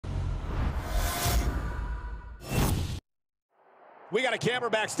We got a camera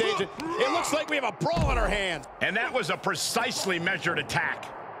backstage. It looks like we have a brawl on our hands. And that was a precisely measured attack.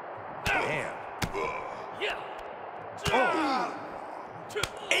 Man. Oh.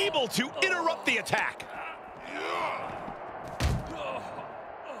 Able to interrupt the attack.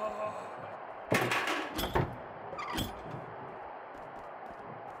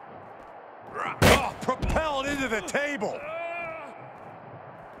 Oh, propelled into the table.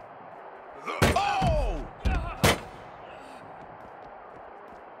 Oh!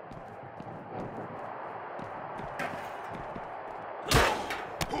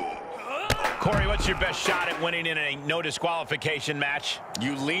 Corey, what's your best shot at winning in a no disqualification match?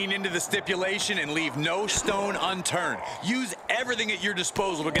 You lean into the stipulation and leave no stone unturned. Use everything at your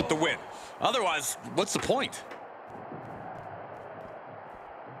disposal to get the win. Otherwise, what's the point?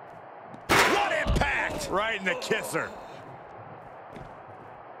 What impact! Right in the kisser.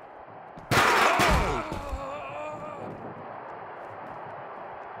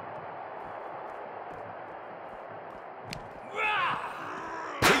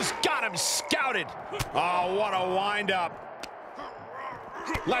 He's got him scouted. Oh, what a wind-up.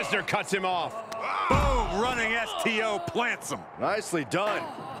 Lesnar cuts him off. Boom, running STO plants him. Nicely done.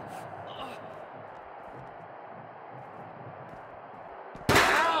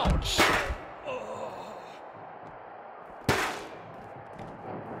 Ouch! Boom,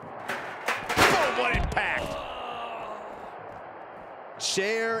 what impact!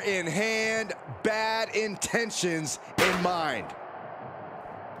 Chair in hand, bad intentions in mind.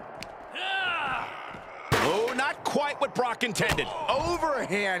 Oh, not quite what Brock intended.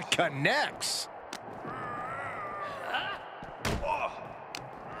 Overhand connects.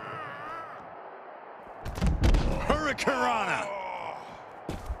 Hurricanrana.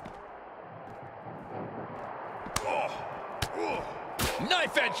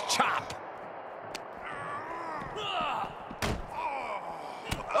 Knife edge chop.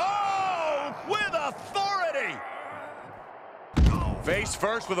 Oh, with authority. Face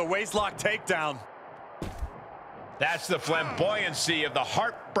first with a waistlock takedown. That's the flamboyancy of the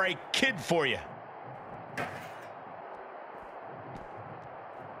Heartbreak Kid for you.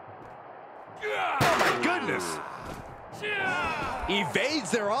 Oh my goodness.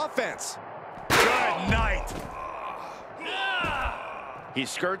 Evades their offense. Good night. He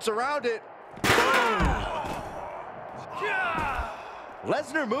skirts around it.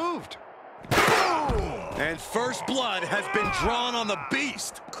 Lesnar moved. And first blood has been drawn on the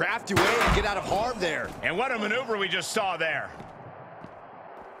beast. Crafty way to get out of harm there. And what a maneuver we just saw there.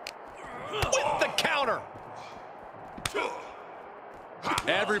 With the counter.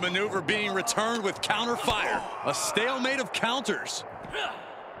 Every maneuver being returned with counter fire. A stalemate of counters.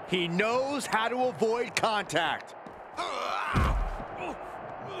 He knows how to avoid contact.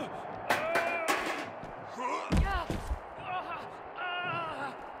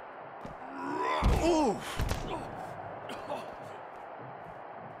 Oof.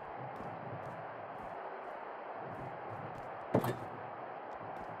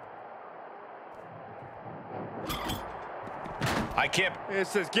 I can't.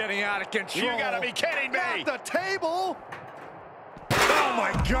 This is getting out of control. You gotta be kidding me. At the table. Oh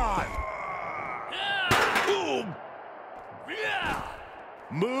my God. Boom.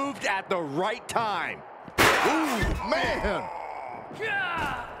 Moved at the right time. Ooh, man.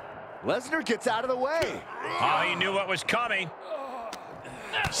 Lesnar gets out of the way. Oh, he knew what was coming.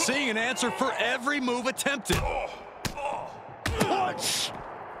 Seeing an answer for every move attempted. Punch.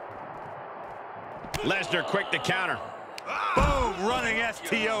 Lesnar quick to counter. Boom, running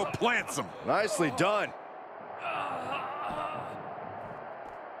STO plants him. Nicely done.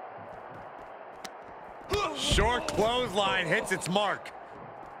 Short clothesline hits its mark.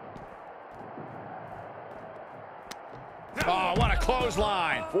 Oh, what a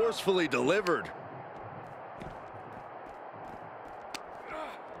clothesline. Forcefully delivered.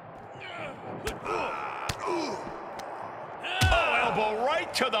 Oh, elbow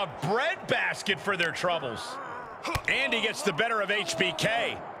right to the breadbasket for their troubles. And he gets the better of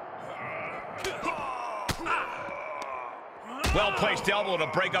HBK. Well-placed elbow to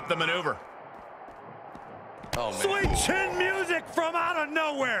break up the maneuver. Oh, man. Sweet chin music from out of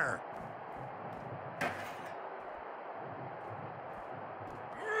nowhere.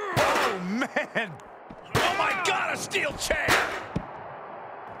 Oh, man. Oh, my God, a steel chair.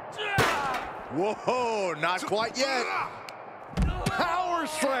 Whoa, not quite yet. Power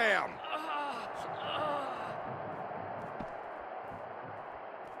slam.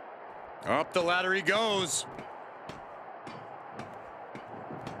 Up the ladder he goes.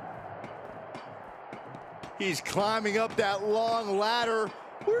 He's climbing up that long ladder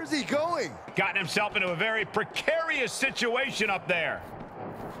Where's he going? Gotten himself into a very precarious situation up there.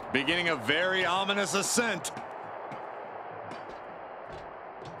 Beginning a very ominous ascent.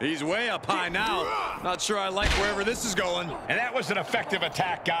 He's way up high now. Not sure I like wherever this is going. And that was an effective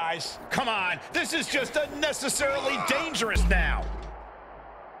attack, guys. Come on, this is just unnecessarily dangerous now.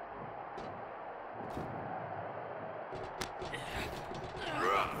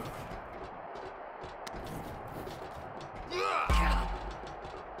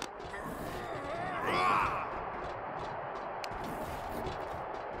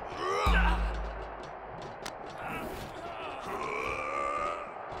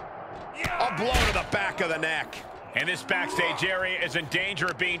 A blow to the back of the neck. And this backstage area is in danger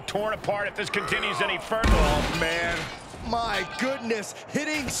of being torn apart if this continues any further. Oh, man. My goodness.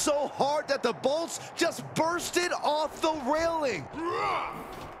 Hitting so hard that the bolts just bursted off the railing.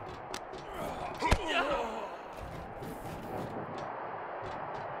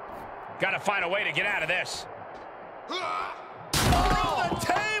 Got to find a way to get out of this. Oh, the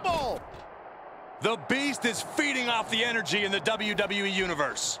table! The Beast is feeding off the energy in the WWE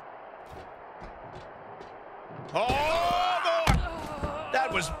Universe. Oh,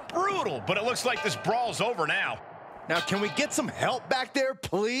 that was brutal, but it looks like this brawl's over now. Now, can we get some help back there,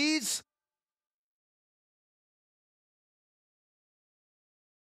 please?